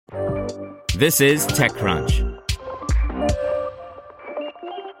This is TechCrunch.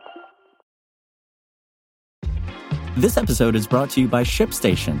 This episode is brought to you by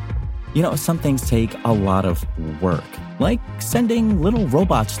ShipStation. You know, some things take a lot of work, like sending little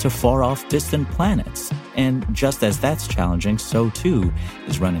robots to far-off distant planets. And just as that's challenging, so too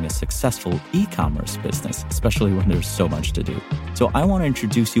is running a successful e-commerce business, especially when there's so much to do. So I want to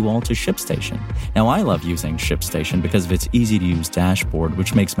introduce you all to ShipStation. Now, I love using ShipStation because of its easy-to-use dashboard,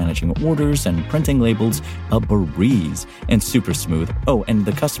 which makes managing orders and printing labels a breeze and super smooth. Oh, and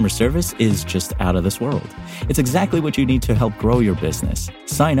the customer service is just out of this world. It's exactly what you need to help grow your business.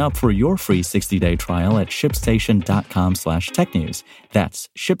 Sign up for your free 60-day trial at shipstation.com/technews. That's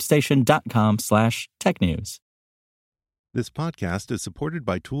shipstation.com/technews. This podcast is supported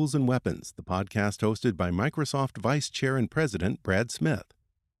by Tools and Weapons, the podcast hosted by Microsoft Vice Chair and President Brad Smith.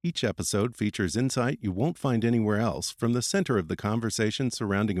 Each episode features insight you won't find anywhere else from the center of the conversation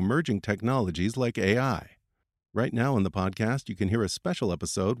surrounding emerging technologies like AI. Right now in the podcast, you can hear a special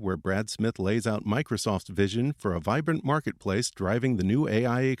episode where Brad Smith lays out Microsoft's vision for a vibrant marketplace driving the new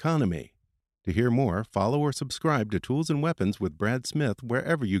AI economy. To hear more, follow or subscribe to Tools and Weapons with Brad Smith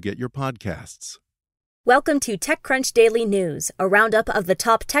wherever you get your podcasts. Welcome to TechCrunch Daily News, a roundup of the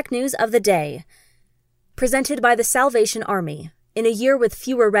top tech news of the day. Presented by the Salvation Army. In a year with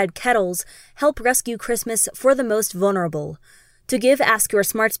fewer red kettles, help rescue Christmas for the most vulnerable. To give, ask your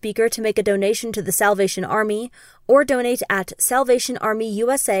smart speaker to make a donation to the Salvation Army or donate at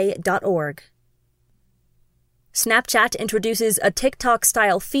salvationarmyusa.org. Snapchat introduces a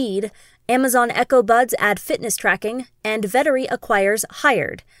TikTok-style feed, Amazon Echo Buds add fitness tracking, and Vettery acquires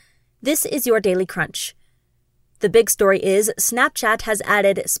Hired. This is your Daily Crunch. The big story is Snapchat has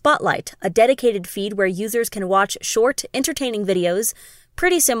added Spotlight, a dedicated feed where users can watch short, entertaining videos,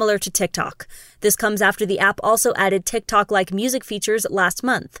 pretty similar to TikTok. This comes after the app also added TikTok-like music features last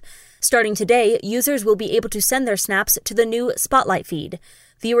month. Starting today, users will be able to send their snaps to the new Spotlight feed.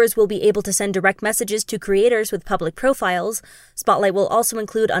 Viewers will be able to send direct messages to creators with public profiles. Spotlight will also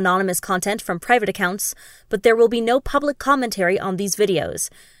include anonymous content from private accounts, but there will be no public commentary on these videos.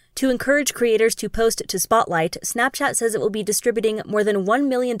 To encourage creators to post to Spotlight, Snapchat says it will be distributing more than $1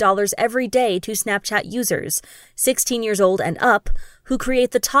 million every day to Snapchat users, 16 years old and up, who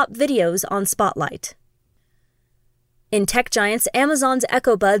create the top videos on Spotlight. In tech giants, Amazon's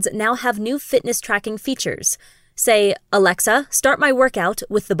Echo Buds now have new fitness tracking features. Say, Alexa, start my workout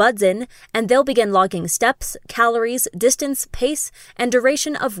with the buds in, and they'll begin logging steps, calories, distance, pace, and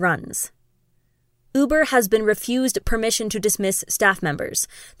duration of runs. Uber has been refused permission to dismiss staff members.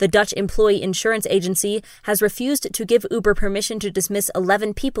 The Dutch employee insurance agency has refused to give Uber permission to dismiss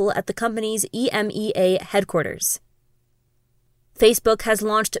 11 people at the company's EMEA headquarters. Facebook has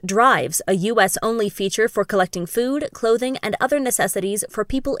launched Drives, a U.S.-only feature for collecting food, clothing, and other necessities for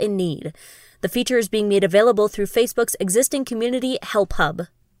people in need. The feature is being made available through Facebook's existing community Help Hub.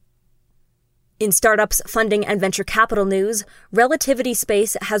 In startups, funding, and venture capital news, Relativity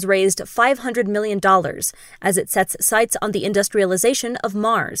Space has raised $500 million as it sets sights on the industrialization of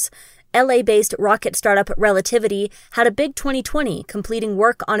Mars. LA-based rocket startup Relativity had a big 2020, completing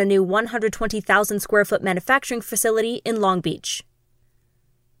work on a new 120,000-square-foot manufacturing facility in Long Beach.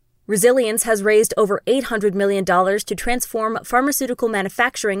 Resilience has raised over $800 million to transform pharmaceutical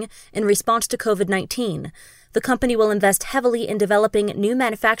manufacturing in response to COVID-19. The company will invest heavily in developing new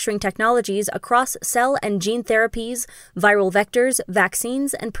manufacturing technologies across cell and gene therapies, viral vectors,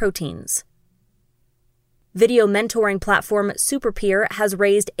 vaccines, and proteins. Video mentoring platform SuperPeer has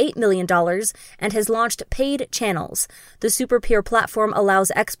raised $8 million and has launched paid channels. The SuperPeer platform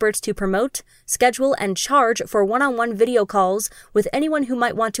allows experts to promote, schedule, and charge for one-on-one video calls with anyone who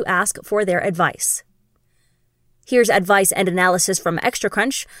might want to ask for their advice. Here's advice and analysis from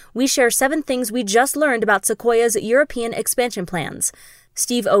ExtraCrunch. We share 7 things we just learned about Sequoia's European expansion plans.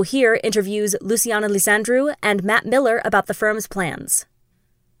 Steve O'Hear interviews Luciana Lisandru and Matt Miller about the firm's plans.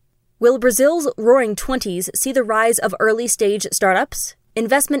 Will Brazil's roaring 20s see the rise of early-stage startups?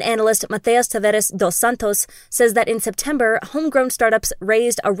 Investment analyst Mateus Tavares dos Santos says that in September, homegrown startups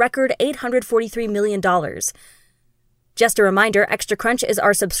raised a record $843 million. Just a reminder, ExtraCrunch is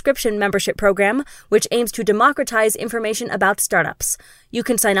our subscription membership program, which aims to democratize information about startups. You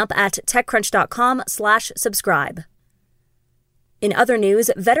can sign up at techcrunch.com/subscribe. In other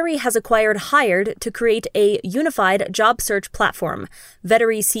news, Vettery has acquired Hired to create a unified job search platform.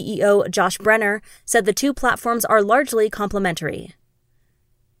 Vettery CEO Josh Brenner said the two platforms are largely complementary.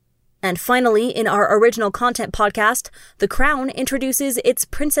 And finally, in our original content podcast, The Crown introduces its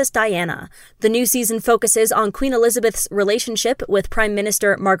Princess Diana. The new season focuses on Queen Elizabeth's relationship with Prime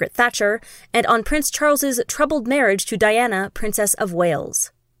Minister Margaret Thatcher and on Prince Charles's troubled marriage to Diana, Princess of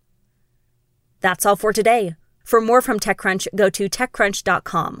Wales. That's all for today. For more from TechCrunch, go to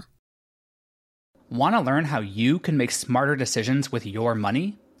TechCrunch.com. Want to learn how you can make smarter decisions with your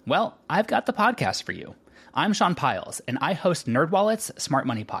money? Well, I've got the podcast for you. I'm Sean Piles, and I host NerdWallet's Smart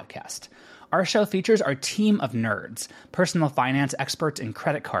Money Podcast. Our show features our team of nerds, personal finance experts in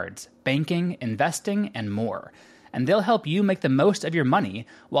credit cards, banking, investing, and more. And they'll help you make the most of your money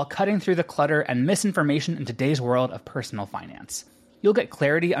while cutting through the clutter and misinformation in today's world of personal finance. You'll get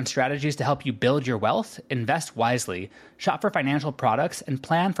clarity on strategies to help you build your wealth, invest wisely, shop for financial products, and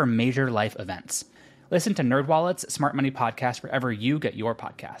plan for major life events. Listen to NerdWallet's Smart Money Podcast wherever you get your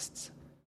podcasts.